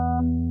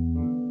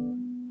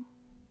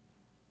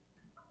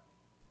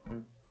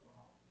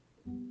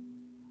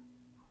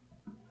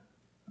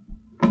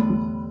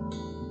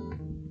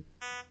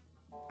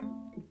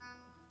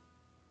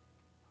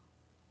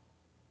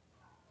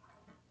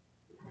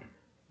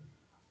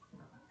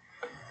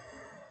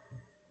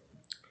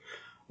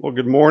Well,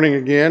 good morning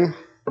again.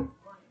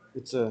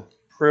 It's a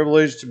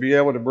privilege to be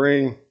able to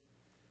bring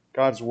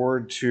God's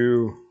word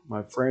to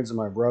my friends and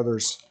my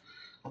brothers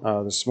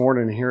this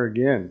morning here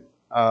again.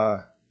 Uh,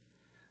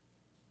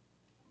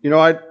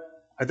 I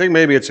think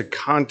maybe it's a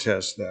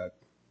contest that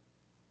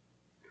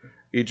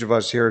each of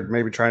us here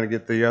maybe trying to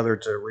get the other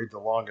to read the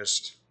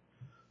longest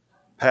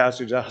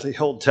passage out of the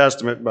Old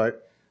Testament,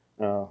 but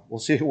we'll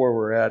see where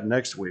we're at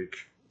next week.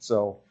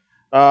 So,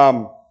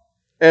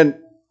 and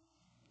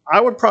I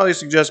would probably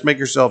suggest make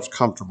yourselves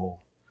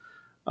comfortable.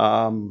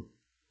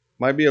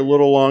 Might be a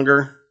little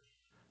longer.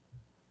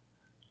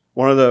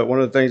 One of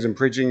the things in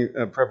preaching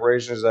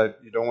preparation is that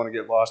you don't want to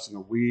get lost in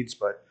the weeds,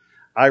 but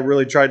I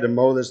really tried to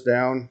mow this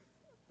down,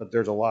 but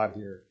there's a lot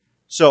here.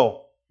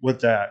 So, with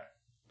that,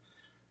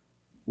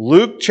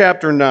 Luke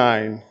chapter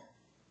 9,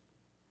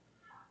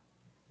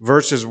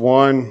 verses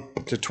 1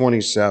 to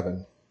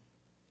 27.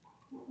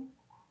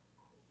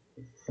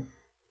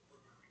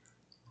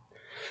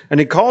 And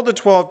he called the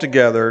 12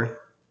 together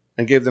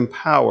and gave them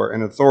power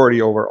and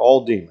authority over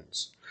all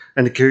demons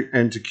and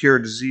to cure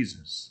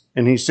diseases.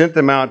 And he sent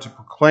them out to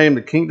proclaim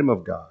the kingdom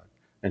of God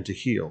and to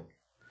heal.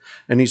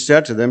 And he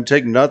said to them,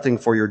 take nothing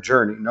for your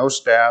journey, no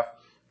staff,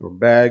 nor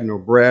bag, nor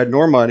bread,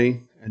 nor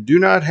money, and do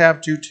not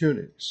have 2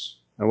 tunics.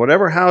 And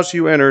whatever house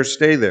you enter,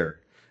 stay there,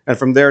 and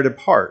from there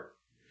depart.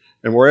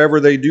 And wherever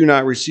they do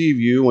not receive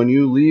you, when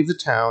you leave the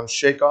town,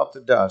 shake off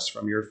the dust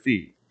from your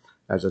feet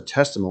as a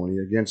testimony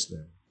against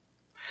them.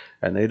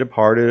 And they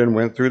departed and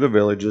went through the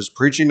villages,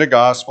 preaching the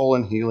gospel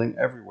and healing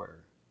everywhere.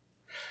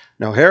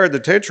 Now Herod the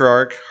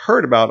Tetrarch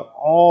heard about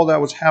all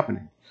that was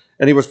happening,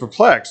 and he was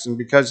perplexed, and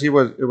because it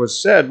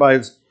was said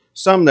by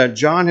some that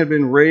John had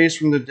been raised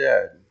from the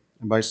dead,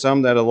 and by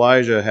some that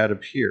Elijah had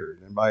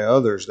appeared, and by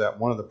others that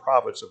one of the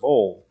prophets of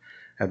old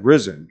had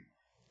risen.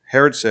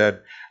 Herod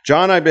said,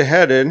 John I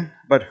beheaded,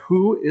 but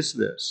who is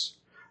this,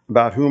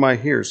 about whom I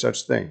hear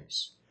such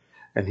things?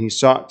 And he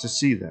sought to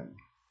see them.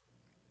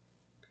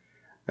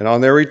 And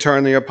on their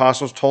return the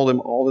apostles told him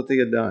all that they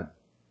had done.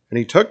 And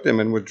he took them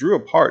and withdrew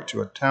apart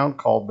to a town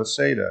called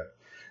Bethsaida.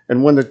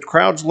 And when the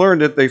crowds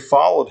learned it, they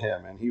followed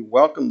him, and he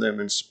welcomed them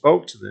and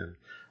spoke to them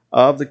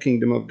of the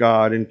kingdom of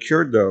God and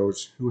cured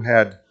those who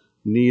had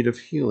need of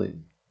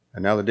healing.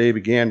 And now the day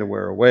began to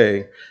wear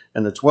away,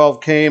 and the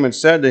 12 came and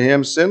said to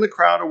him, send the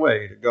crowd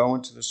away to go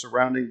into the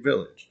surrounding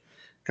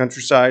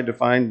countryside to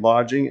find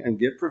lodging and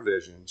get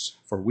provisions,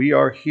 for we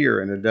are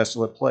here in a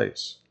desolate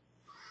place.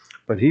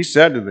 But he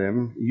said to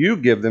them, you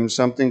give them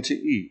something to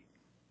eat.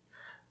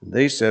 And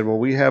they said, well,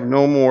 we have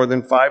no more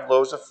than 5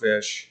 loaves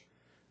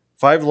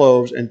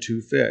and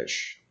 2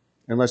 fish,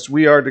 unless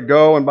we are to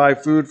go and buy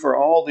food for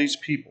all these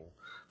people.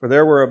 For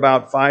there were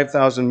about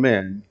 5,000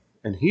 men.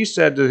 And he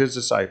said to his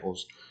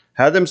disciples,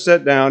 had them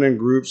set down in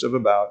groups of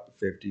about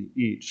 50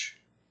 each.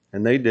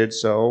 And they did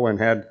so, and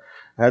had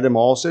them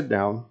all sit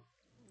down.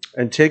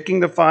 And taking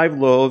the 5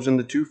 loaves and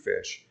the 2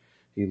 fish,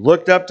 he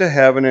looked up to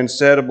heaven and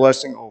said a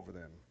blessing over them.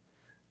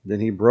 Then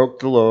he broke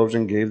the loaves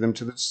and gave them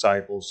to the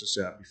disciples to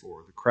set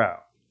before the crowd.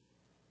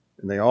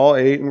 And they all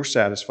ate and were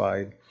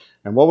satisfied.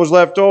 And what was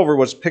left over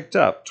was picked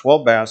up,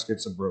 12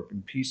 baskets of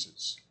broken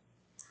pieces.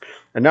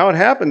 And now it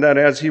happened that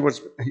as he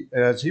was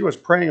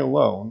praying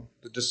alone,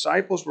 the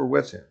disciples were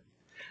with him.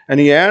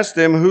 And he asked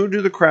them, who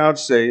do the crowd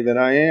say that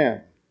I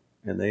am?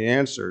 And they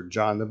answered,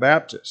 John the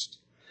Baptist.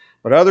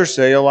 But others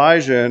say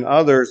Elijah, and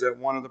others that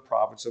one of the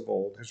prophets of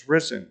old has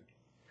risen.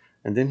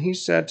 And then he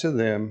said to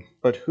them,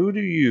 but who do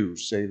you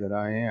say that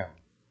I am?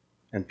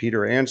 And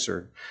Peter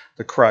answered,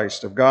 the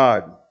Christ of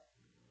God.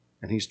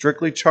 And he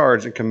strictly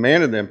charged and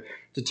commanded them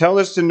to tell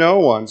this to no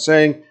one,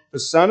 saying,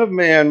 the Son of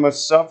Man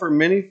must suffer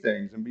many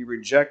things and be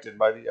rejected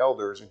by the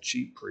elders and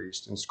chief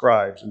priests and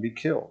scribes and be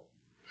killed,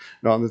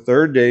 and on the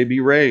 3rd day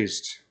be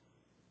raised.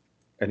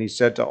 And he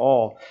said to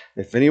all,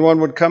 if anyone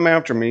would come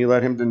after me,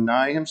 let him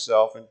deny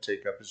himself and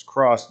take up his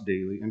cross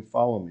daily and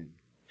follow me.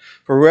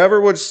 For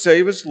whoever would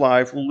save his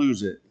life will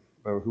lose it,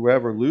 but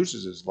whoever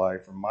loses his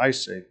life for my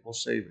sake will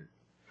save it.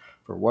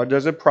 For what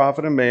does it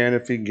profit a man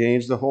if he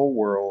gains the whole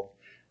world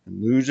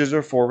and loses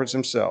or forfeits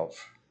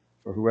himself?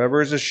 For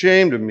whoever is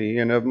ashamed of me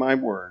and of my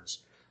words,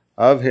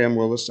 of him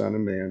will the Son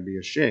of Man be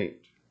ashamed,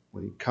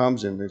 when he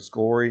comes in his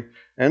glory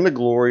and the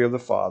glory of the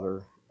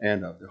Father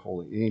and of the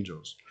holy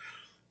angels.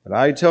 But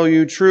I tell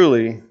you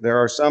truly, there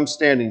are some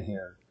standing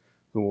here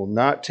who will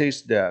not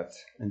taste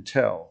death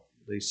until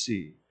they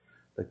see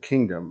the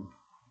kingdom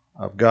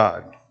of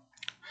God.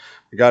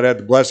 May God add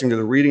the blessing to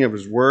the reading of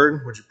his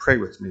word. Would you pray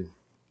with me?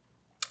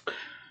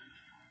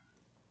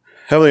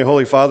 Heavenly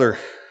Holy Father,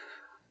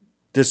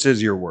 this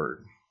is your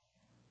word.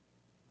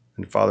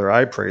 And Father,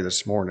 I pray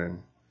this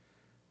morning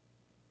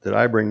that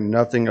I bring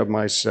nothing of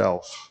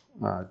myself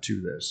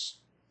to this.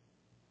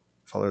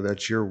 Father,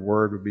 that your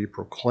word would be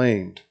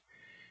proclaimed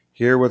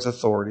here with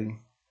authority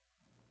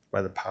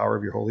by the power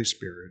of your Holy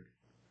Spirit,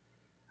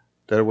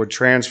 that it would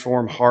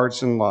transform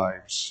hearts and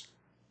lives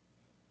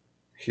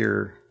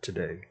here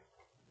today.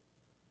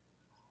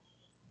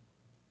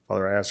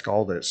 Father, I ask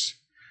all this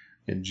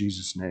in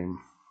Jesus' name.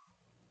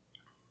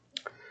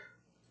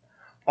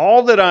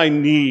 All that I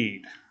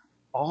need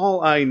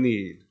all I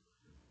need,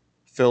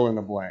 fill in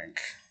the blank.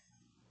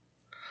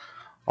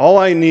 All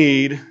I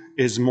need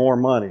is more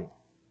money.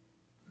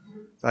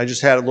 If I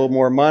just had a little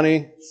more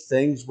money,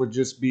 things would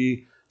just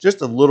be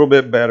just a little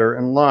bit better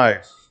in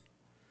life.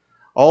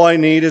 All I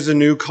need is a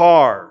new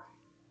car.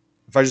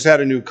 If I just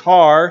had a new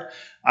car,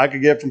 I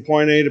could get from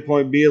point A to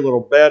point B a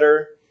little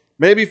better.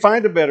 Maybe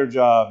find a better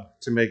job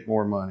to make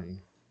more money.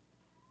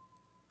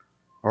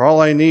 Or all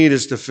I need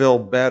is to feel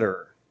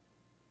better.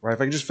 Right?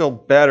 If I can just feel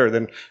better,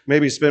 then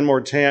maybe spend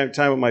more time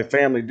with my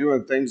family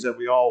doing things that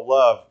we all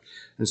love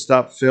and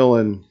stop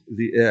feeling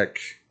the ick.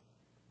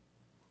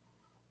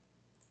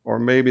 Or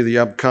maybe the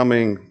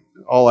upcoming,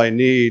 all I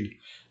need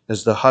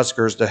is the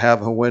Huskers to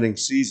have a winning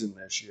season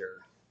this year.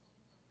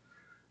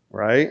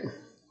 Right?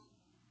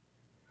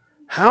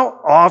 How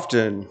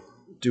often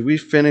do we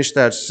finish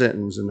that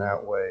sentence in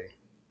that way?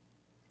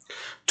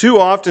 Too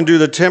often do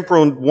the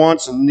temporal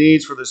wants and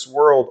needs for this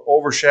world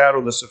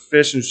overshadow the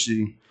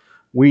sufficiency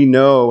we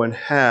know and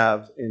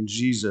have in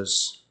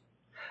Jesus.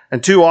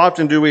 And too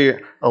often do we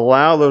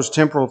allow those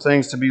temporal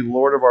things to be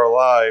Lord of our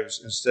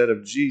lives instead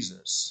of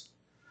Jesus,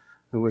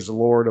 who is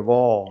Lord of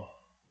all.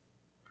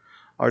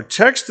 Our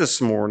text this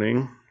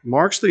morning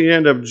marks the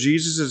end of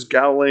Jesus'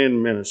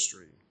 Galilean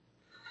ministry.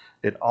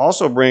 It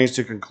also brings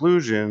to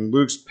conclusion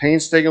Luke's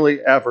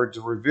painstakingly effort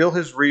to reveal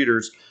his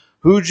readers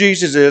who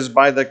Jesus is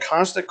by the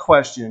constant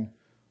question,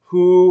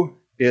 who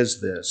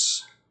is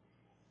this?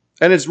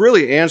 And it's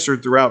really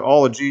answered throughout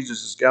all of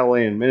Jesus'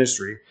 Galilean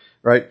ministry,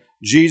 right?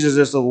 Jesus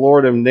is the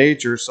Lord of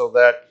nature so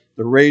that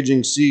the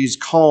raging seas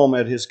calm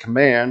at his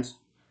command.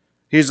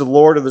 He's the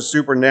Lord of the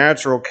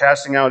supernatural,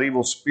 casting out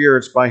evil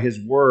spirits by his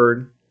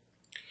word.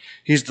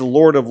 He's the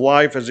Lord of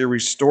life as he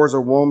restores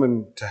a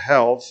woman to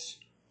health.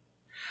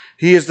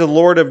 He is the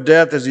Lord of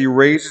death as he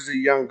raises a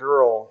young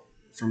girl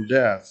from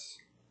death.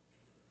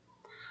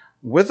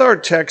 With our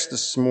text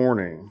this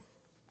morning,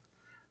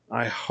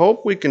 I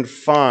hope we can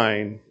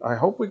find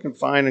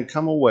and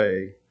come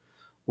away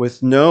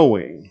with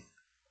knowing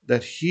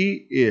that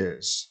he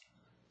is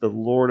the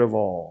Lord of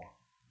all.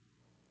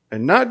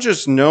 And not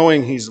just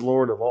knowing he's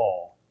Lord of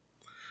all,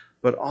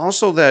 but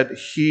also that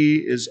he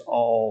is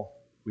all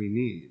we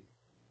need.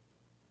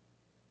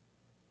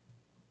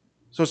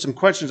 So some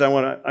questions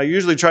I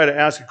usually try to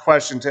ask a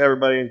question to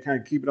everybody and kind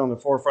of keep it on the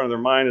forefront of their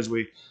mind as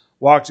we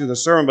walk through the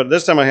sermon, but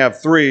this time I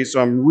have 3,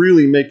 so I'm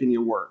really making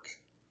you work.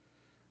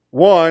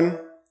 1,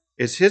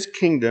 is his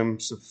kingdom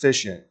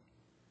sufficient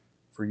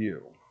for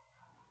you?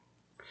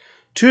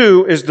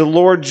 2, is the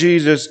Lord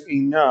Jesus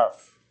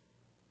enough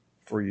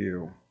for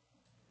you?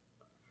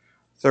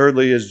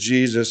 Thirdly, is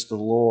Jesus the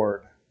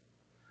Lord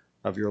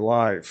of your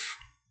life?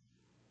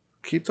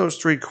 Keep those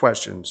 3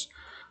 questions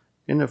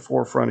in the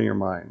forefront of your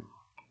mind.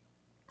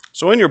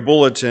 So in your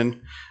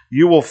bulletin,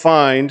 you will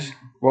find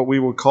what we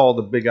would call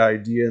the big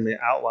idea and the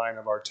outline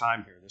of our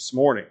time here this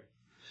morning.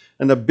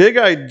 And the big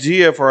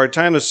idea for our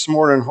time this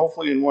morning,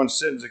 hopefully in one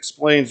sentence,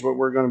 explains what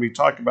we're going to be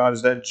talking about,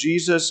 is that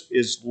Jesus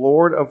is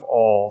Lord of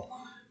all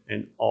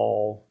and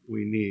all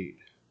we need.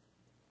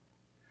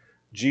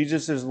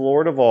 Jesus is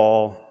Lord of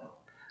all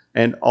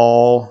and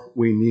all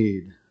we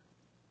need.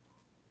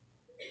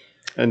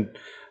 And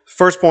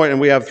first point,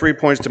 and we have 3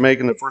 points to make,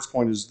 and the first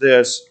point is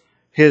this: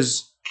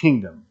 his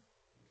kingdom.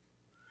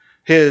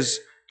 His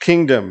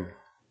kingdom.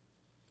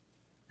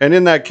 And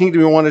in that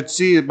kingdom, we want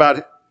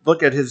to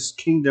look at his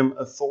kingdom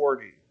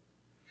authority.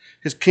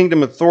 His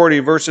kingdom authority,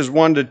 verses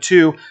 1 to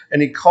 2,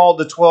 and he called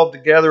the 12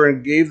 together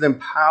and gave them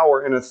power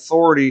and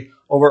authority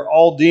over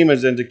all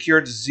demons and to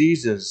cure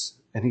diseases.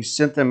 And he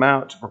sent them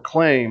out to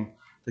proclaim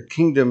the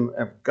kingdom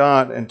of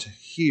God and to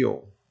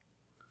heal.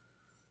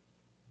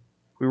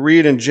 We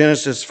read in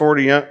Genesis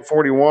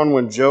 41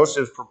 when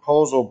Joseph's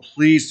proposal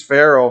pleased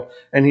Pharaoh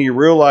and he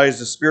realized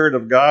the Spirit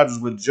of God was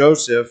with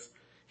Joseph.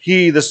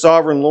 He, the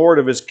sovereign Lord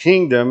of his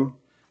kingdom,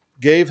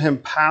 gave him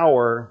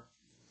power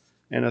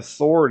and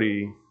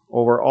authority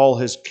over all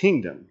his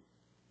kingdom,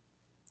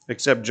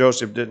 except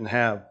Joseph didn't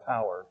have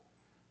power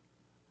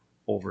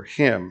over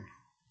him.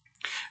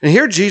 And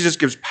here Jesus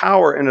gives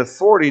power and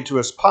authority to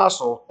his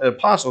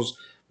apostles,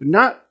 but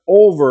not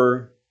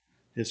over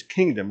his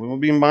kingdom. We will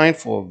be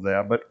mindful of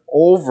that, but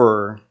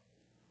over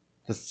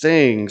the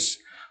things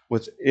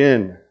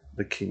within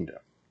the kingdom.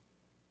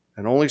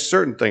 And only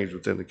certain things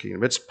within the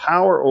kingdom. It's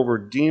power over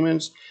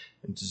demons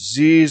and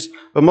disease,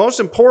 but most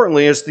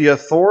importantly, it's the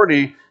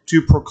authority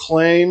to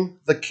proclaim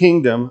the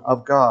kingdom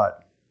of God.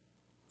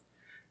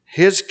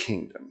 His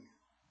kingdom.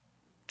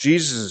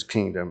 Jesus'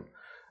 kingdom.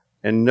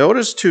 And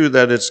notice too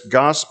that it's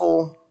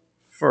gospel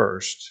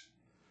first,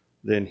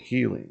 then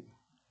healing.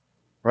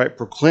 Right?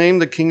 Proclaim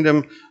the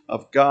kingdom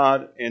of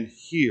God and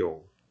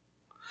heal.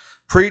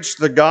 Preach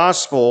the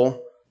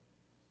gospel.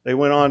 They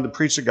went on to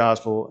preach the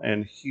gospel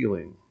and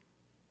healing.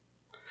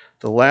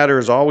 The latter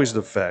is always the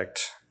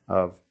effect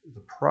of the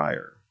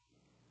prior.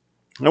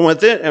 And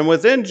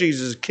within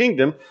Jesus'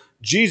 kingdom,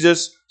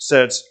 Jesus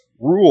sets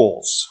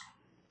rules.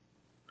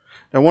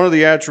 Now, one of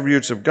the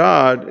attributes of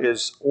God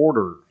is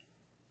order.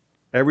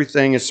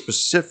 Everything is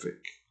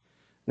specific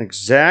and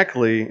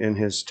exactly in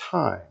his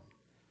time.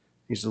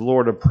 He's the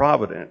Lord of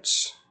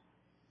providence.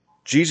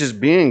 Jesus,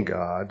 being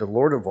God, the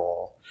Lord of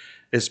all,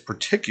 is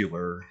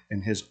particular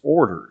in his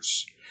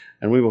orders.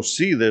 And we will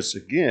see this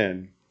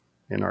again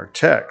in our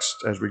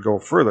text as we go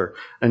further.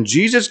 And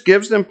Jesus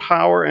gives them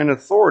power and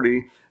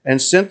authority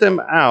and sent them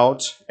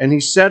out, and he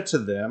said to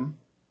them,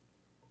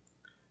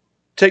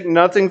 "Take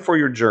nothing for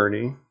your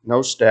journey,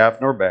 no staff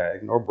nor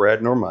bag, nor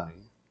bread nor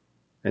money,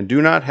 and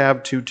do not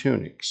have 2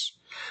 tunics.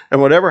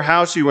 And whatever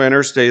house you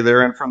enter, stay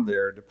there, and from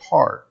there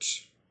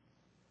depart."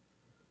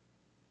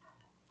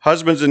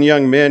 Husbands and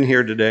young men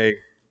here today,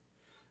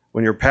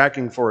 when you're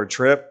packing for a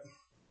trip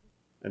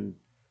and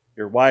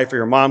your wife or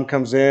your mom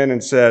comes in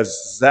and says,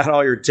 "Is that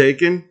all you're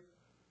taking?"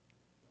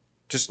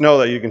 Just know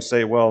that you can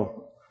say,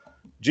 "Well,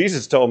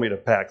 Jesus told me to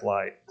pack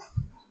light,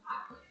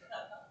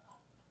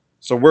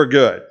 so we're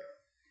good."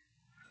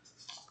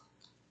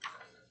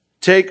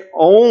 Take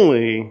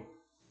only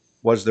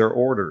was their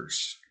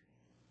orders.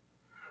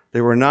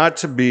 They were not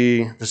to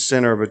be the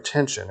center of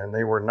attention, and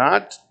they were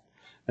not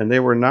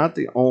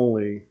the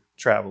only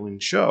traveling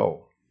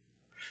show.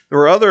 There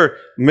were other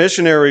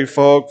missionary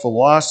folk,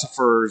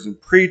 philosophers, and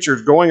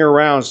preachers going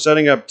around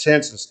setting up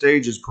tents and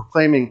stages,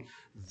 proclaiming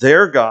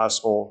their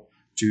gospel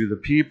to the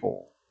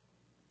people.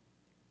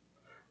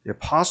 The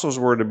apostles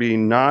were to be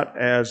not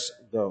as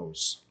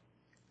those.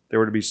 They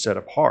were to be set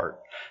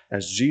apart,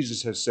 as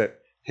Jesus has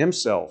set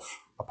himself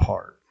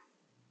apart.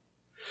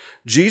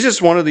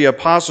 Jesus wanted the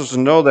apostles to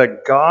know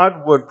that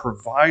God would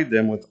provide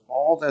them with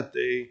all that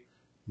they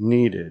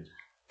needed.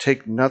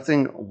 Take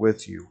nothing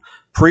with you.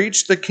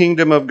 Preach the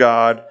kingdom of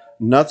God.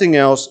 Nothing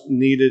else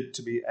needed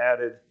to be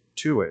added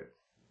to it.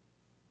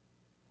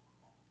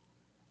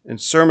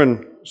 And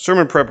sermon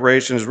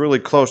preparation is really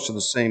close to the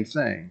same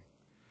thing.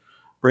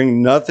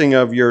 Bring nothing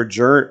of yours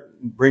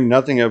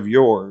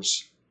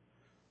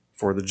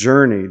for the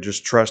journey.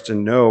 Just trust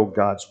and know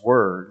God's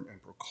word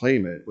and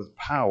proclaim it with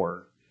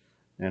power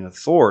and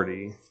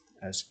authority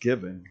as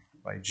given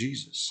by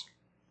Jesus.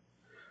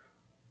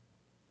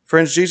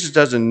 Friends, Jesus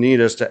doesn't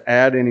need us to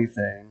add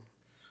anything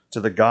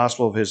to the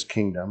gospel of his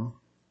kingdom.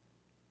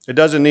 It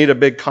doesn't need a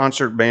big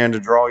concert band to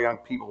draw young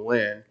people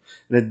in.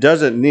 And it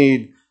doesn't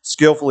need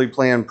skillfully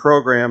planned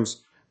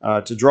programs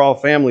to draw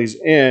families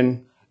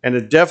in. And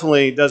it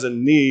definitely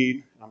doesn't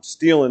need, I'm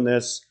stealing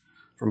this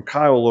from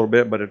Kyle a little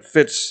bit, but it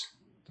fits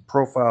the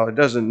profile. It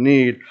doesn't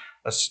need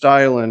a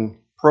styling,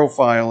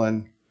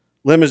 profiling,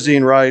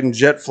 limousine riding,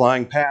 jet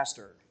flying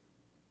pastor.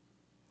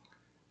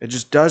 It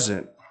just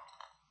doesn't.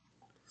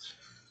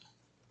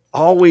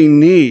 All we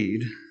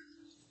need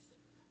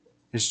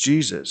is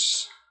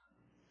Jesus.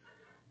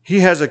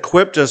 He has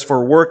equipped us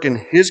for work in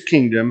his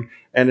kingdom,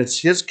 and it's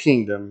his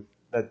kingdom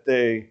that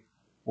they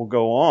will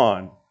go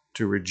on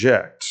to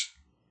reject.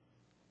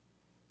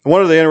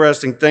 One of the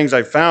interesting things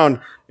I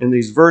found in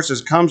these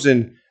verses comes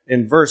in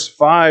verse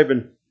 5,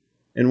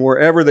 and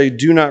wherever they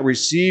do not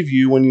receive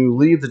you, when you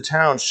leave the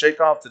town, shake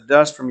off the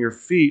dust from your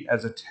feet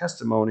as a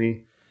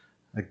testimony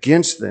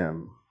against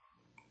them.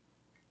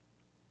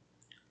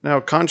 Now,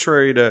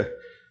 contrary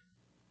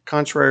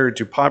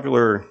to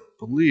popular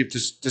belief,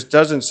 this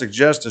doesn't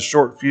suggest a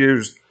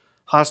short-fused,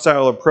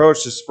 hostile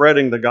approach to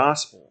spreading the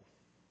gospel.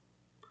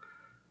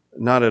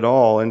 Not at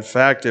all. In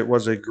fact, it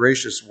was a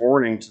gracious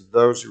warning to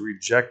those who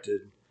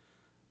rejected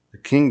the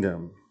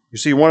kingdom. You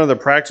see, one of the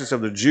practices of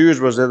the Jews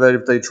was that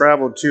if they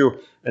traveled to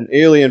an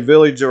alien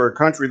village or a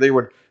country, they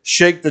would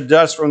shake the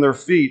dust from their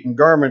feet and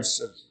garments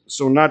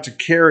so not to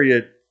carry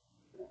it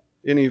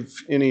any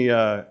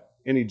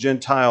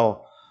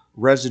Gentile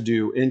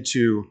residue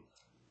into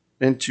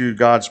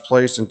God's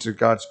place, into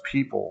God's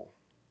people.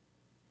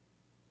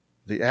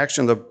 The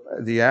action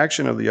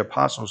of the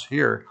apostles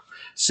here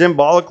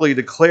symbolically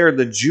declared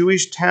the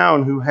Jewish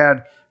town who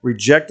had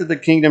rejected the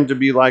kingdom to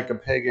be like a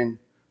pagan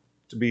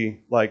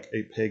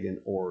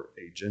or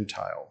a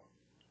Gentile.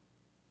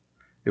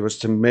 It was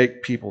to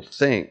make people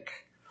think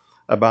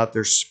about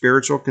their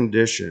spiritual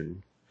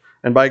condition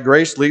and by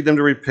grace lead them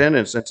to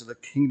repentance and to the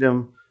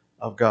kingdom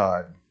of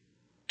God.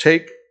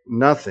 Take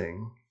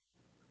nothing,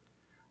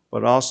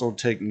 but also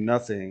take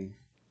nothing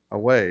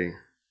away.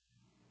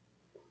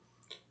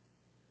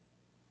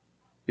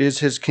 Is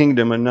his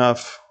kingdom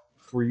enough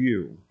for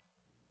you?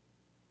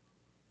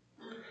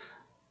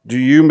 Do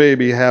you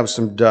maybe have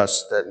some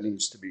dust that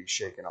needs to be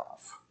shaken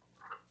off?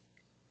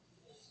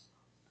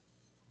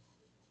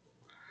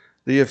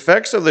 The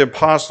effects of the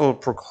apostle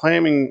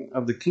proclaiming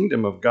of the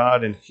kingdom of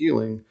God and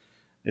healing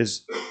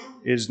is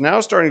now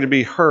starting to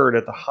be heard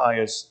at the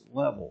highest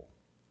level.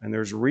 And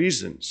there's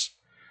reasons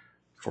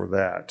for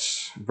that.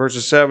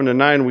 Verses 7 to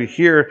 9, we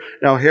hear,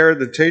 now Herod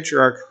the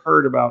Tetrarch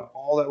heard about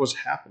all that was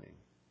happening.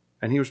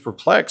 And he was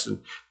perplexed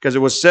because it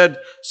was said,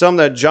 some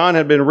that John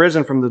had been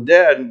risen from the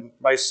dead, and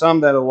by some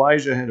that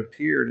Elijah had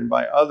appeared, and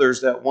by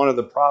others that one of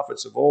the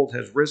prophets of old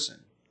has risen.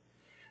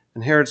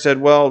 And Herod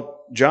said,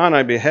 well, John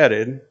I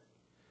beheaded,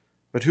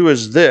 but who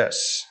is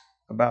this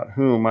about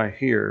whom I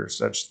hear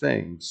such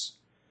things?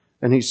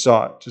 And he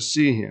sought to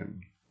see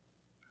him.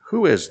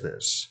 Who is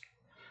this?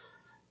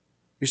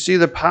 You see,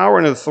 the power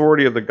and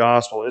authority of the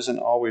gospel isn't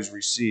always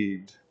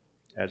received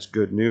as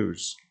good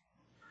news.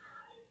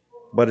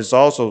 but it's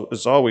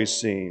always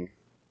seen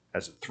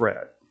as a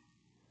threat.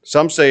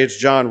 Some say it's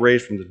John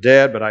raised from the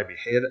dead, but I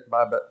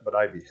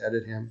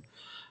beheaded him.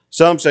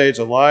 Some say it's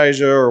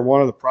Elijah or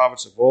one of the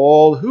prophets of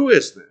old. Who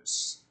is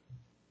this?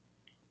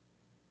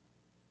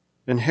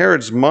 In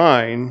Herod's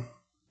mind,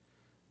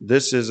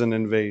 this is an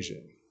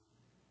invasion.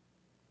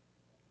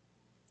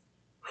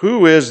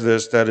 Who is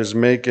this that is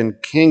making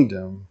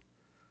kingdom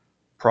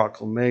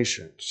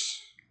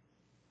proclamations?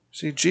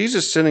 See,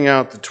 Jesus sending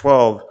out the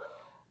 12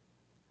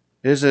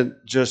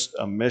 isn't just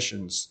a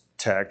missions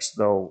text,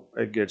 though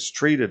it gets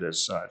treated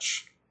as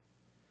such.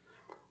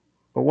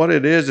 But what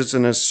it is, it's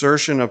an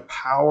assertion of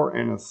power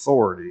and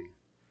authority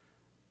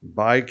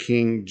by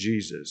King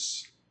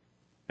Jesus.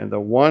 And the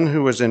one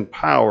who is in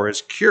power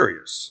is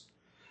curious,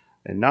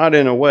 and not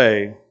in a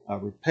way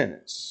of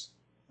repentance.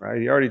 Right?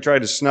 He already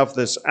tried to snuff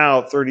this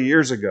out 30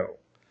 years ago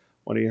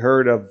when he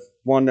heard of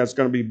one that's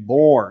going to be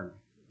born,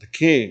 the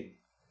king.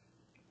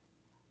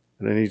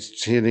 And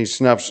then he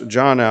snuffs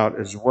John out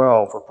as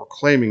well for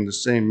proclaiming the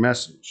same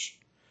message.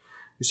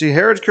 You see,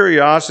 Herod's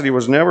curiosity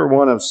was never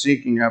one of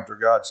seeking after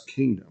God's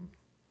kingdom,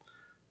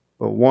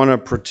 but one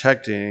of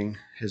protecting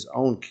his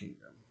own kingdom.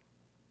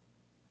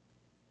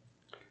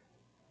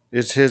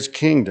 Is his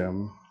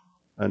kingdom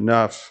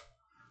enough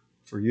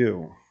for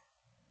you?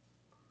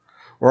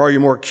 Or are you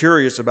more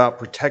curious about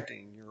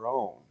protecting your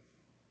own?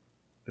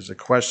 Is a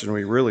question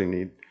we really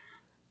need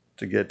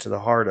to get to the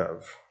heart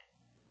of.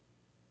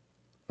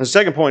 The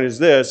second point is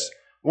this.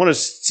 I want to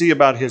see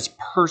about his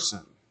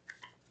person.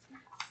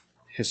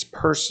 His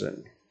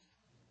person.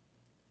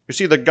 You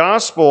see, the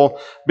gospel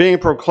being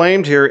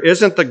proclaimed here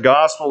isn't the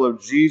gospel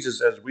of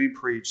Jesus as we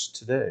preach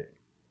today.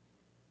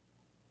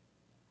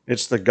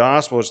 It's the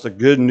gospel, it's the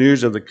good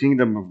news of the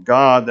kingdom of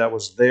God that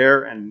was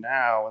there and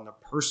now in the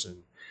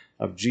person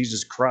of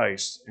Jesus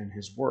Christ and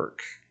his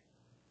work.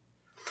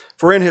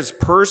 For in his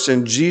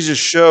person, Jesus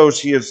shows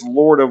he is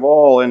Lord of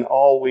all and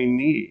all we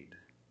need.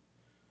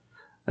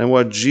 And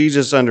what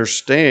Jesus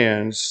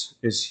understands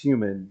is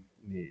human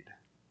need.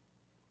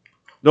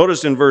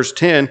 Notice in verse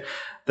 10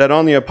 that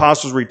on the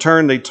apostles'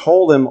 return, they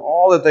told him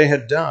all that they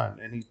had done,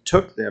 and he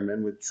took them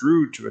and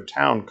withdrew to a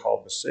town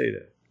called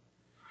Bethsaida.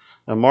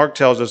 Now, Mark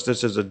tells us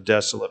this is a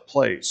desolate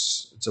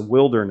place. It's a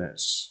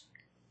wilderness.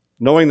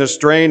 Knowing the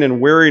strain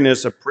and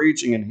weariness of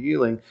preaching and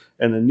healing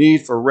and the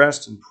need for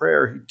rest and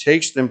prayer, he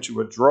takes them to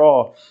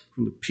withdraw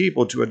from the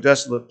people to a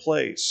desolate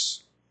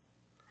place.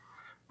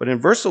 But in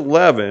verse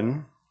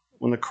 11,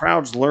 when the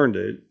crowds learned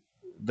it,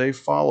 they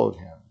followed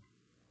him.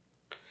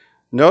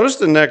 Notice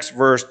the next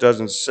verse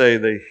doesn't say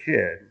they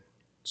hid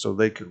so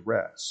they could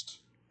rest.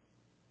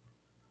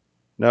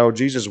 No,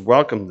 Jesus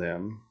welcomed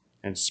them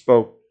and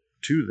spoke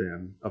to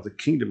them of the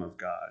kingdom of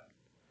God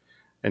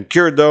and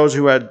cured those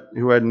who had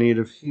need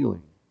of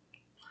healing.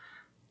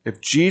 If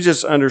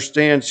Jesus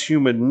understands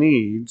human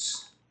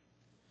needs,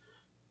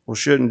 well,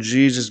 shouldn't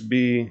Jesus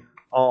be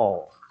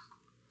all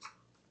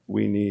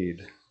we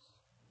need?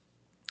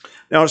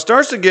 Now, it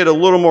starts to get a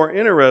little more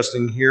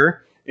interesting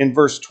here. In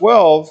verse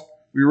 12,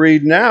 we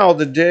read, "Now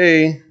the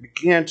day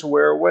began to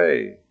wear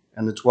away,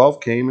 and the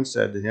 12 came and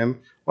said to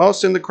him, 'Well,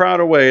 send the crowd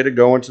away to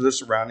go into the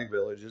surrounding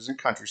villages and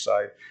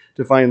countryside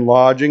to find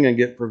lodging and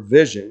get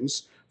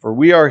provisions, for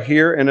we are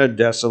here in a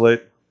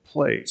desolate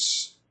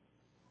place.'"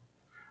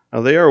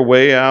 Now, they are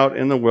way out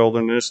in the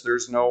wilderness.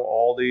 There's no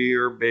Aldi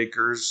or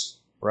bakers,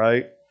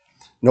 right?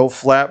 No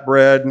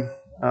flatbread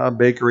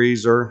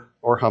bakeries or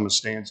hummus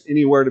stands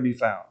anywhere to be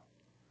found.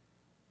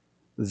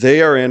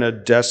 They are in a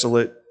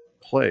desolate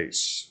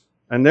place.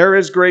 And there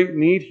is great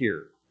need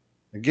here.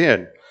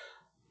 Again,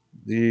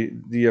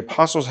 the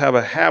apostles have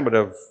a habit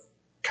of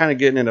kind of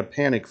getting in a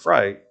panic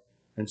fright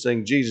and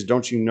saying, "Jesus,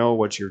 don't you know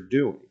what you're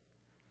doing?"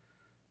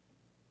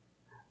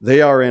 They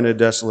are in a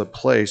desolate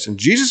place. And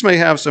Jesus may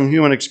have some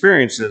human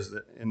experiences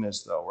in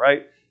this, though,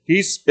 right?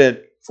 He spent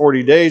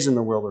 40 days in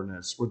the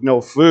wilderness with no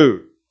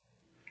food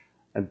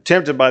and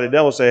tempted by the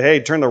devil to say,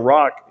 "Hey, turn the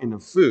rock into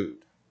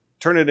food.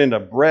 Turn it into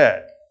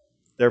bread.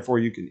 Therefore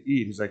you can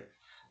eat." He's like,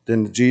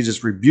 then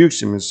Jesus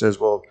rebukes him and says,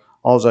 "Well,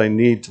 all I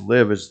need to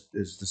live is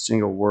the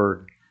single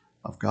word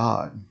of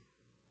God."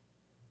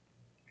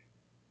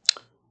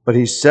 But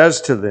he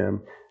says to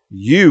them,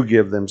 "You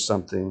give them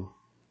something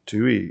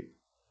to eat."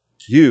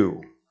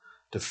 You.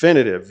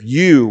 Definitive.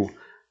 You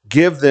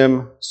give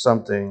them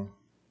something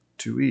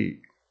to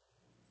eat.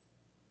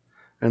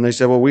 And they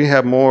said, "Well, we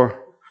have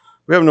no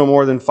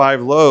more than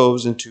 5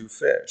 loaves and 2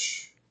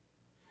 fish."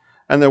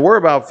 And there were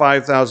about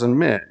 5,000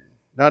 men.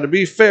 Now, to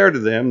be fair to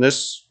them,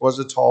 this was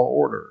a tall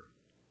order.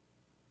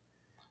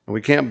 And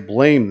we can't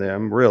blame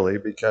them, really,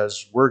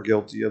 because we're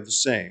guilty of the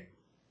same.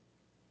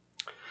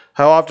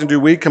 How often do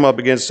we come up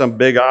against some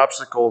big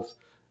obstacle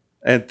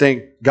and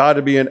think God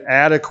to be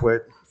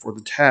inadequate for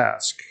the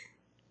task?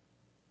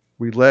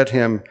 We let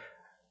him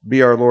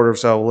be our Lord of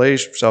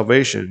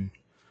salvation,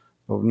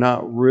 but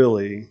not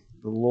really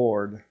the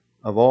Lord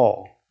of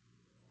all.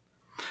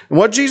 And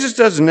what Jesus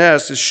does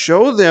next is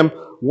show them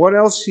what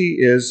else he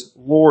is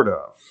Lord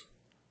of.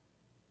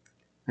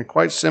 And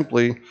quite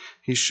simply,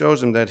 he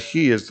shows them that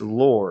he is the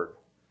Lord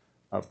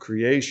of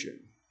creation.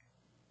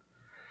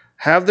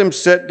 Have them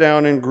set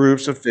down in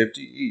groups of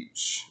 50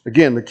 each.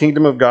 Again, the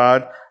kingdom of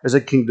God is a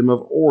kingdom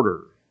of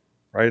order.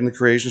 Right? In the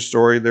creation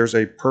story, there's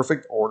a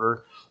perfect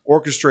order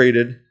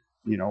orchestrated,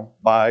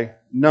 by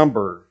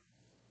number.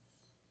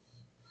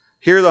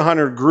 Here, the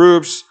 100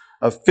 groups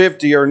of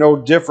 50 are no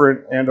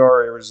different and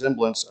are a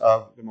resemblance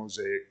of the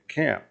Mosaic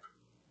camp.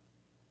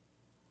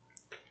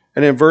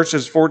 And in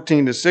verses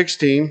 14 to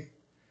 16,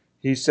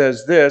 he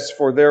says this,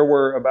 for there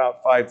were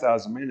about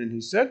 5,000 men, and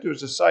he said to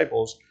his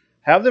disciples,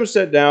 have them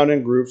set down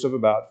in groups of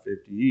about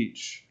 50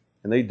 each.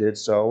 And they did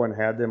so and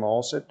had them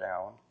all sit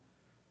down.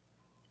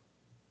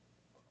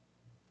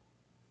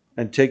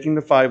 And taking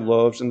the 5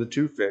 loaves and the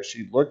 2 fish,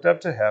 he looked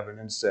up to heaven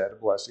and said a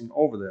blessing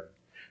over them.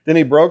 Then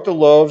he broke the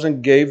loaves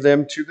and gave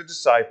them to the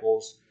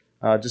disciples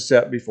to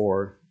set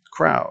before the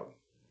crowd.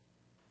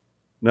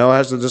 Now,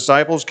 as the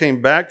disciples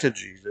came back to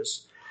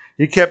Jesus,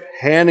 he kept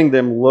handing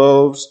them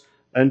loaves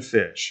and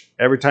fish.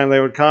 Every time they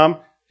would come,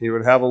 he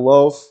would have a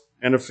loaf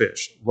and a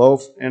fish.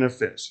 Loaf and a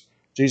fish.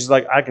 Jesus is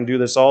like, I can do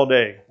this all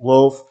day.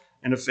 Loaf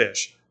and a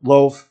fish.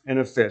 Loaf and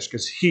a fish.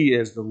 Because he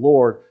is the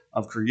Lord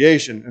of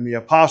creation. And the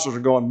apostles are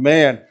going,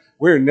 man,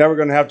 we're never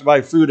going to have to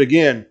buy food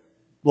again.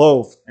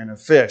 Loaf and a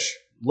fish.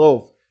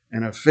 Loaf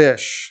and a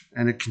fish.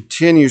 And it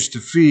continues to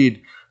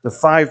feed the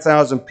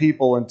 5,000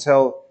 people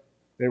until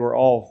they were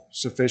all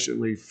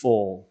sufficiently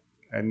full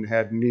and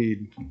had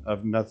need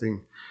of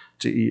nothing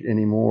to eat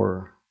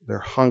anymore. Their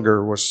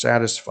hunger was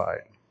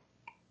satisfied.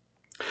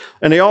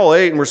 And they all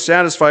ate and were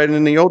satisfied. And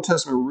in the Old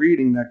Testament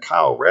reading that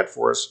Kyle read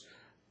for us,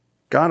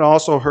 God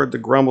also heard the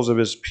grumbles of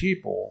his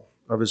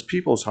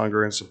people's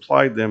hunger, and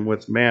supplied them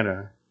with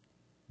manna,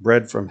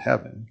 bread from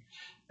heaven,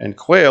 and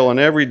quail. And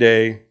every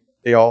day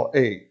they all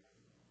ate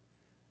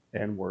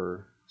and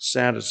were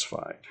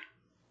satisfied.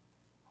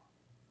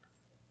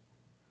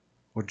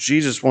 What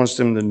Jesus wants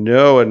them to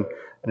know, and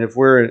if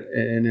we're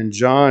in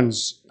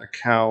John's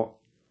account,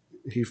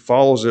 he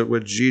follows it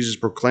with Jesus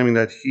proclaiming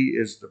that he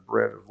is the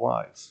bread of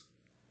life.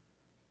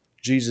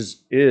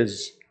 Jesus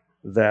is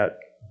that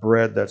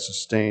bread that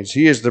sustains.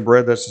 He is the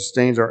bread that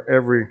sustains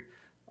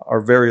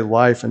our very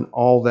life and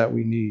all that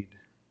we need.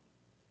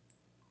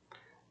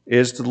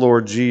 Is the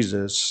Lord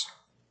Jesus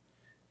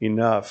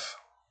enough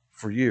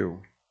for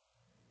you?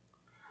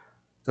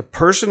 The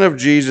person of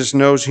Jesus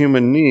knows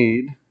human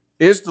need,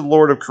 is the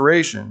Lord of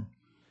creation,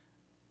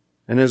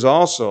 and is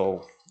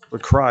also the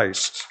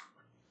Christ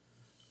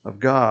of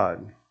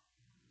God.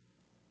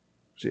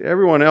 See,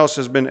 everyone else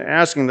has been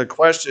asking the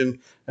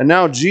question, and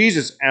now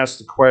Jesus asks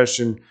the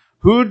question,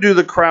 who do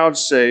the crowds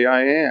say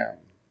I am?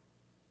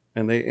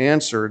 And they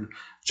answered,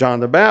 John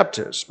the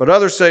Baptist. But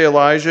others say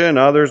Elijah, and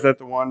others that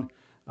one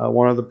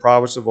of the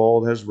prophets of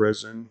old has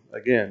risen.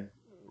 Again,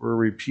 we're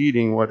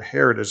repeating what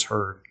Herod has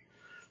heard.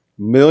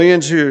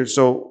 Millions here.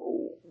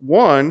 So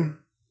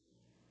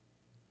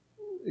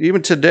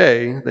even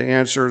today, the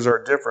answers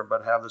are different,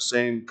 but have the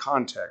same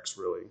context,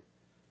 really.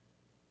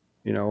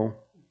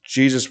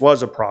 Jesus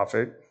was a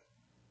prophet.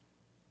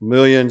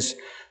 Millions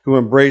who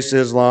embraced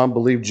Islam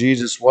believe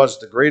Jesus was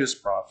the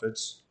greatest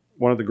prophets,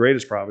 one of the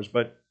greatest prophets,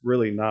 but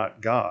really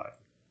not God.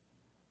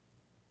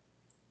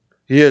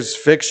 He is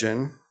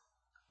fiction,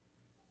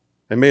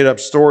 a made-up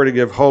story to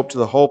give hope to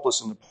the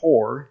hopeless and the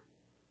poor.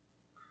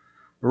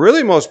 The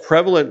really most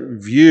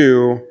prevalent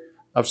view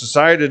of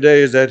society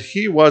today is that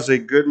he was a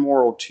good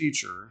moral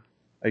teacher,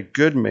 a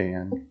good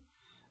man,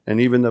 and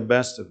even the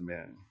best of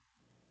men,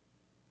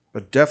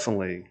 but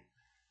definitely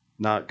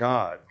not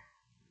God.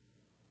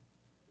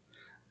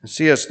 And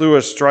C.S.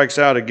 Lewis strikes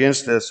out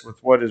against this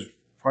with what is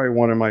probably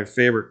one of my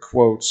favorite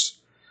quotes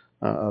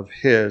of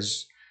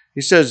his.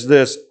 He says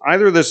this,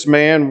 either this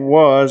man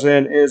was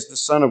and is the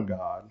Son of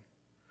God,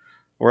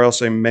 or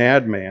else a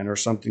madman or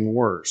something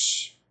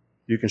worse.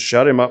 You can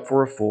shut him up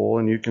for a fool,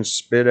 and you can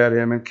spit at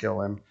him and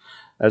kill him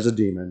as a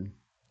demon,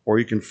 or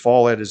you can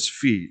fall at his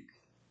feet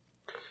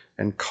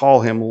and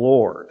call him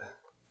Lord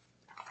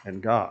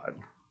and God.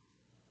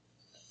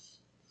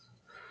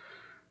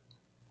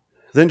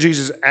 Then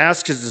Jesus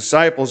asked his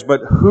disciples,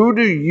 but who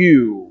do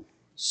you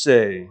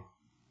say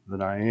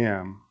that I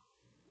am?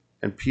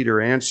 And Peter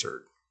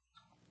answered,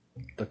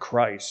 the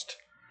Christ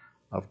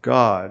of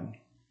God,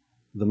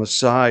 the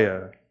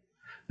Messiah,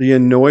 the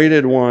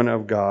anointed one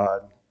of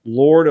God,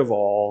 Lord of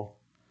all,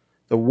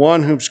 the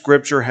one whom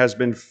Scripture has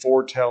been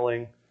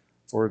foretelling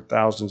for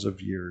thousands of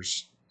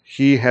years.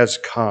 He has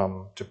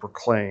come to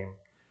proclaim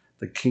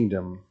the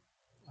kingdom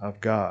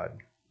of God.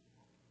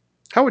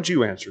 How would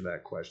you answer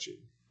that question?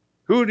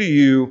 Who do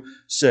you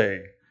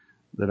say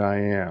that I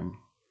am?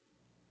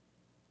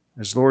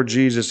 Is Lord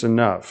Jesus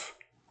enough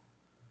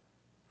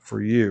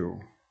for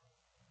you?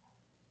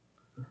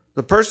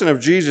 The person of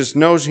Jesus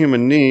knows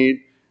human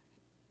need,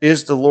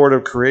 is the Lord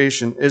of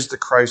creation, is the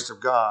Christ of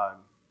God,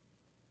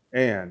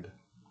 and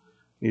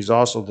he's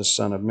also the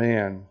Son of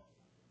Man.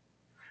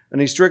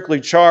 And he strictly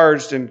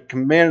charged and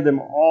commanded them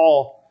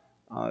all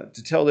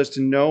to tell this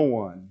to no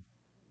one.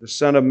 The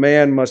Son of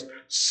Man must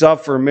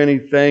suffer many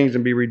things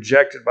and be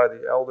rejected by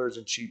the elders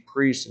and chief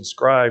priests and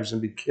scribes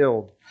and be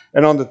killed,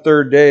 and on the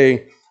third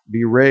day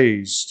be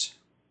raised.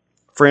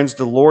 Friends,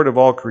 the Lord of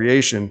all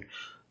creation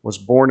was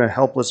born a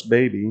helpless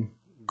baby,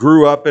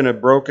 grew up in a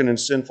broken and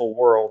sinful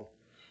world,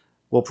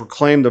 will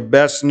proclaim the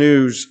best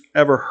news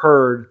ever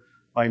heard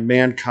by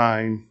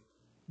mankind.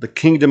 The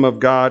kingdom of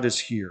God is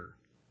here.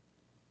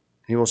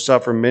 He will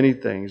suffer many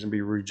things and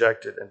be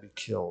rejected and be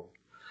killed.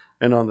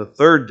 And on the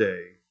third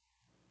day,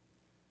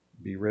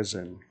 be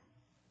risen.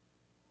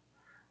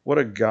 What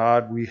a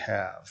God we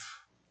have.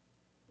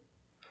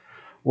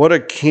 What a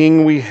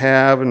King we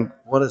have, and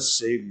what a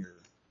Savior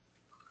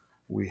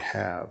we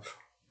have.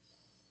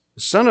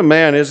 The Son of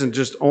Man isn't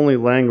just only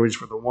language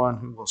for the one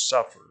who will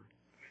suffer,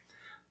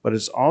 but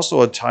it's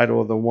also a title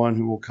of the one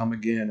who will come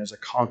again as a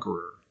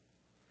conqueror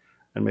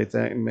and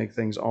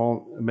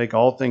make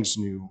all things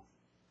new.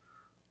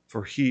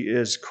 For he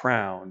is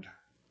crowned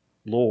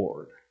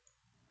Lord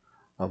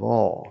of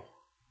all.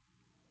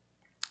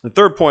 The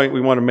third point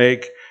we want to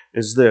make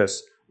is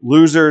this: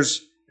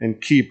 losers and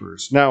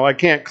keepers. Now, I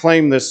can't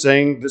claim this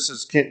saying. This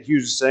is Kent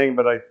Hughes' saying,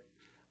 but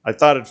I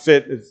thought it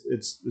fit.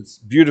 It's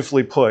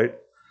beautifully put.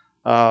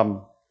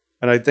 And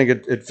I think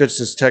it fits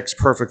this text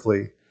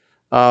perfectly.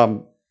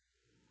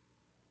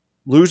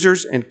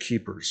 Losers and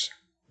keepers.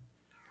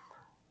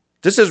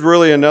 This is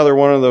really another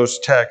one of those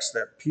texts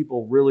that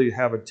people really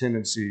have a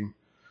tendency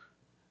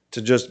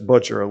to just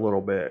butcher a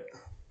little bit.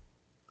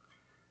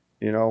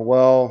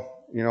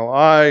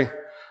 I'm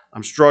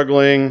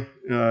struggling.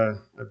 I've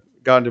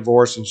gotten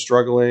divorced and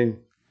struggling.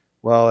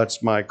 Well,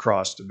 that's my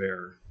cross to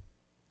bear.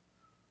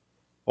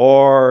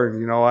 Or,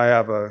 I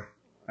have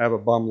a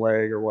bum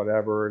leg or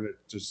whatever, and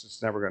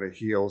it's never going to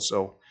heal.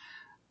 So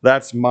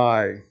that's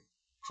my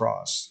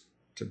cross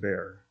to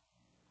bear.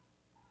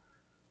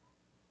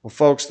 Well,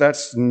 folks,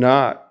 that's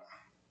not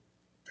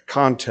the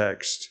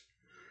context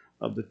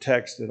of the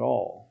text at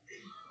all.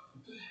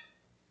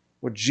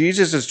 What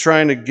Jesus is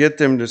trying to get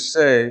them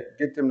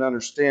to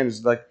understand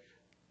is like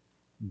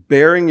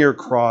bearing your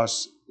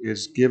cross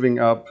is giving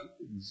up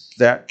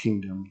that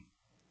kingdom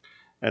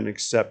and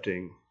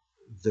accepting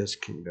this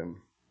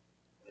kingdom.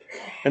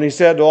 And he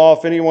said to all,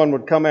 if anyone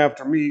would come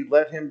after me,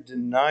 let him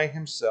deny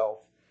himself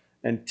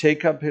and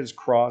take up his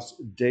cross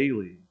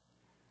daily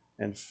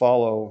and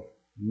follow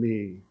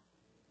me.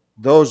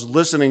 Those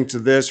listening to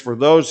this, for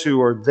those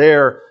who are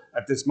there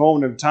at this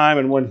moment of time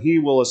and when he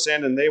will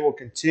ascend and they will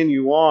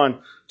continue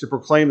on to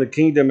proclaim the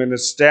kingdom and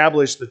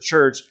establish the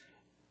church,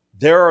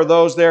 there are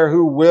those there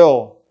who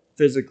will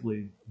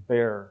physically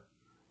bear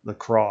the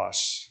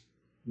cross.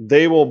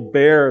 They will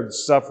bear the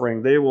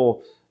suffering. They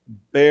will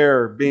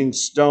bear being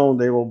stoned.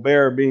 They will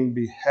bear being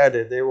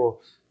beheaded. They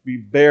will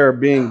bear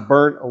being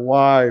burnt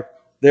alive.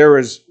 There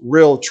is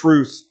real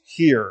truth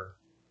here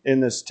in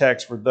this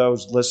text for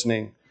those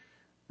listening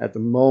at the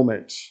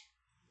moment.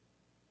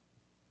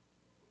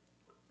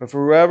 But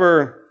for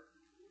whoever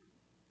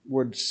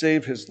would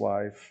save his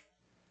life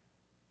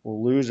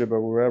will lose it, but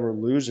whoever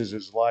loses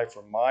his life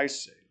for my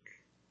sake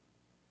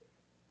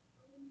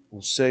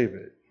will save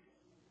it.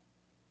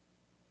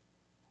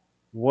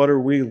 What are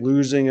we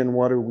losing and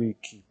what are we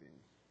keeping?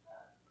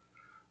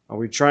 Are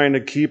we trying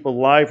to keep a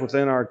life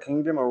within our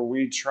kingdom, or are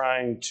we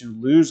trying to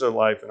lose a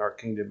life in our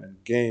kingdom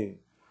and gain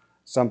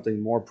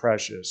something more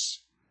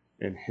precious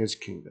in his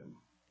kingdom?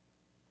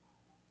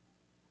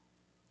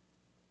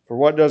 For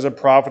what does it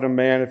profit a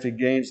man if he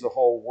gains the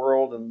whole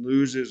world and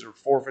loses or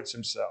forfeits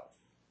himself?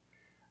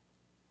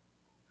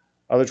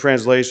 Other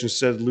translations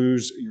said,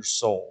 lose your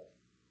soul.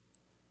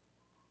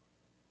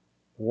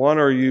 What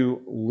are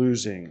you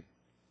losing?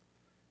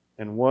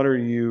 And what are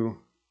you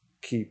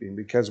keeping?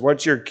 Because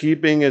what you're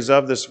keeping is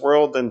of this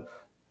world, then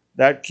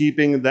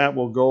that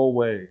will go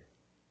away.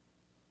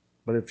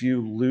 But if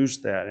you lose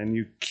that and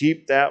you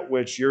keep that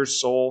which your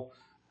soul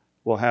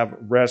will have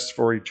rest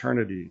for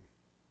eternity,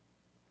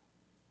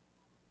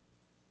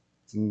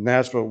 and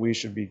that's what we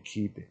should be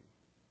keeping.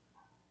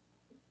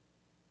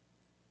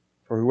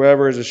 For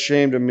whoever is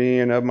ashamed of me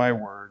and of my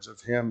words,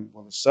 of him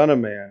will the Son of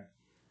Man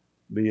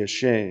be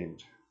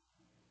ashamed.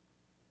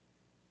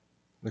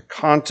 The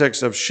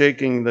context of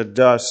shaking the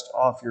dust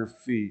off your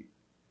feet,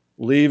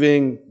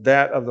 leaving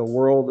that of the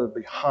world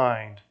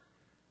behind,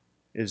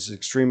 is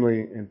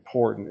extremely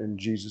important in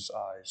Jesus'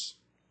 eyes.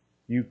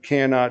 You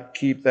cannot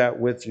keep that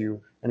with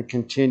you and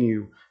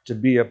continue to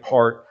be a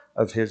part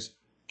of his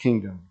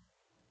kingdom.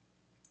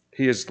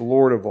 He is the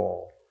Lord of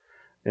all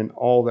and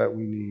all that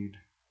we need.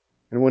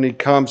 And when he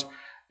comes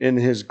in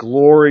his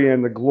glory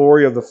and the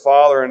glory of the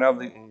Father and of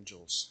the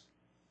angels.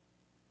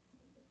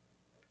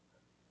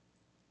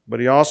 But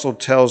he also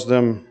tells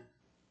them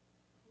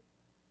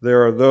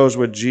there are those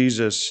with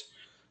Jesus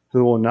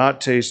who will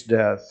not taste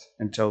death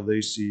until they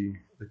see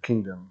the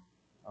kingdom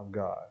of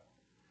God.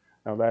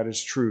 Now that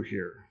is true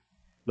here.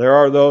 There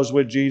are those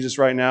with Jesus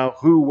right now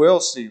who will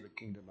see the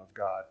kingdom of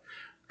God.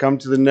 Come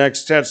to the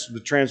next text, the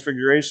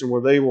transfiguration,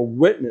 where they will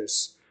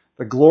witness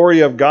the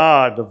glory of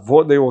God.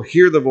 They will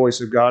hear the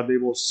voice of God. They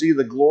will see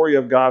the glory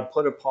of God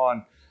put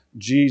upon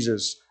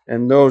Jesus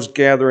and those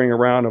gathering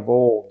around of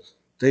old.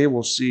 They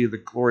will see the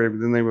glory of,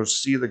 then they will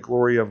see the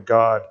glory of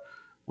God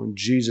when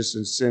Jesus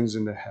ascends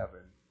into heaven.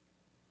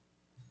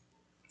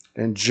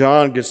 And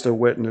John gets to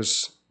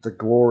witness the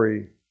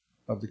glory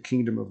of the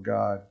kingdom of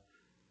God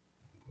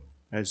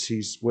as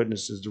he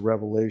witnesses the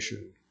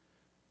revelation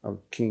of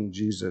King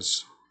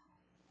Jesus.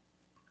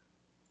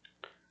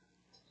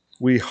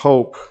 We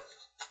hope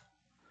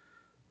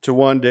to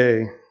one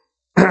day,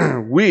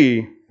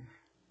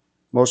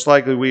 most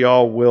likely we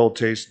all will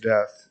taste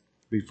death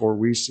before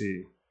we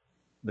see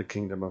the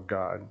kingdom of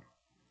God.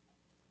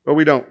 But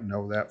we don't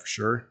know that for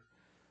sure.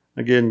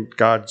 Again,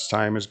 God's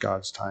time is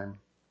God's time.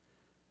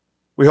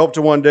 We hope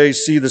to one day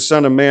see the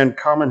Son of Man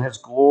come in his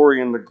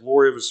glory and the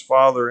glory of his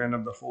Father and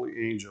of the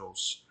holy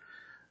angels.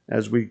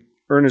 As we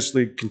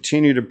earnestly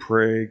continue to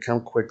pray,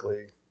 come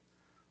quickly,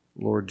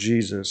 Lord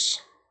Jesus.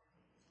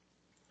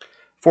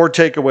 4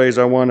 takeaways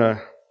I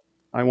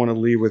want to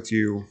leave with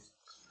you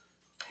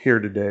here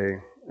today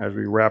as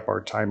we wrap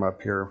our time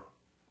up here.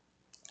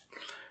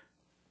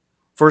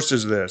 First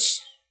is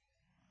this: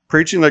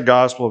 preaching the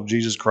gospel of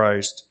Jesus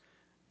Christ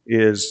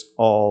is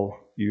all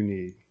you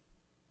need.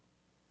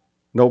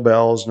 No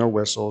bells, no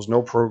whistles,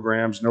 no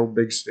programs, no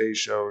big stage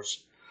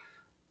shows,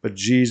 but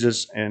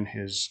Jesus and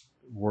his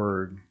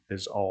word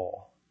is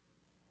all.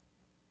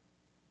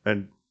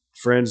 And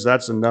friends,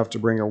 that's enough to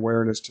bring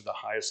awareness to the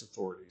highest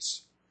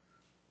authorities.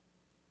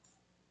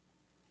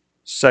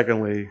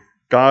 Secondly,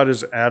 God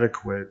is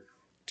adequate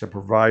to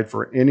provide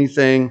for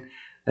anything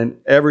and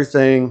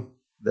everything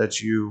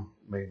that you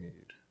may need.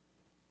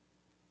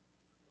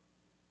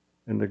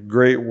 In the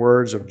great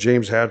words of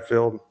James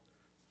Hadfield,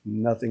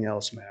 nothing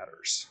else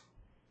matters.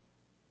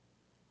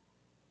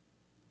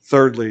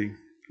 Thirdly,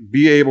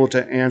 be able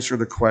to answer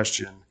the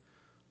question,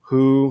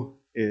 who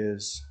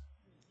is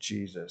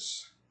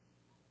Jesus?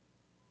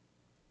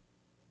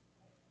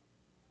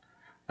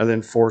 And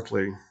then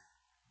fourthly,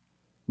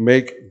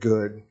 make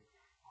good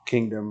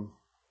kingdom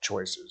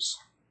choices.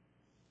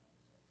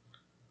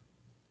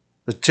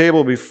 The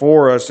table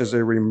before us is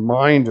a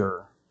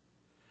reminder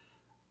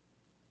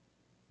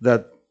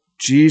that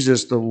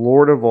Jesus, the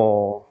Lord of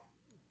all,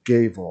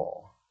 gave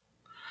all.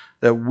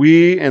 That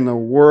we and the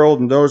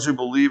world and those who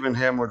believe in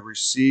him would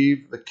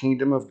receive the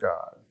kingdom of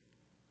God.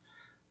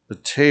 The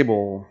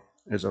table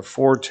is a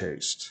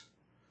foretaste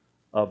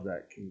of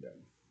that kingdom.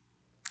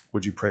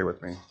 Would you pray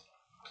with me?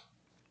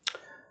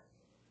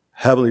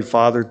 Heavenly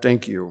Father,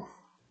 thank you.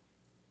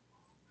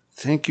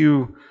 Thank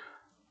you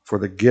for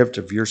the gift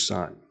of your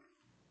Son,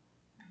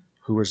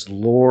 who is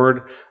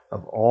Lord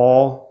of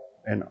all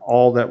and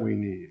all that we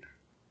need.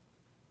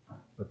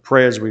 But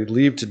pray as we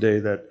leave today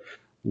that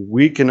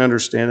we can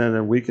understand it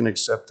and we can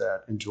accept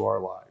that into our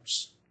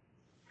lives.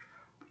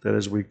 That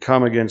as we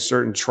come against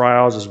certain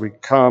trials, as we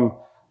come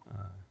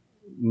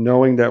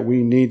knowing that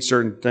we need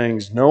certain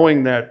things,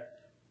 knowing that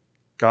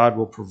God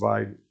will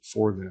provide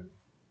for them,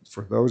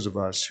 for those of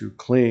us who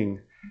cling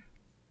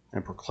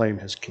and proclaim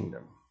his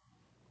kingdom.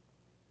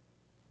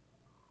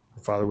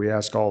 Father, we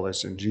ask all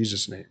this in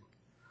Jesus' name.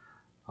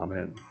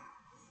 Amen.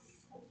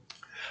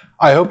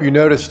 I hope you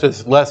noticed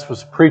as Les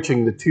was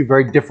preaching the 2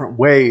 very different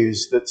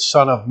ways that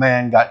Son of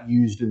Man got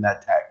used in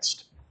that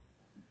text.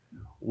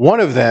 One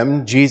of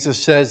them,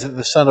 Jesus says that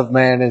the Son of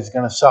Man is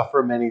going to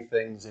suffer many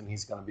things and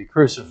he's going to be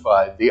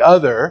crucified. The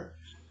other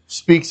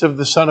speaks of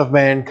the Son of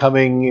Man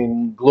coming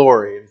in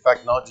glory. In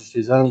fact, not just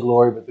his own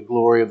glory, but the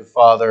glory of the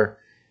Father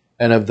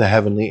and of the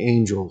heavenly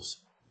angels.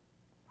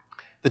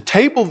 The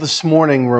table this morning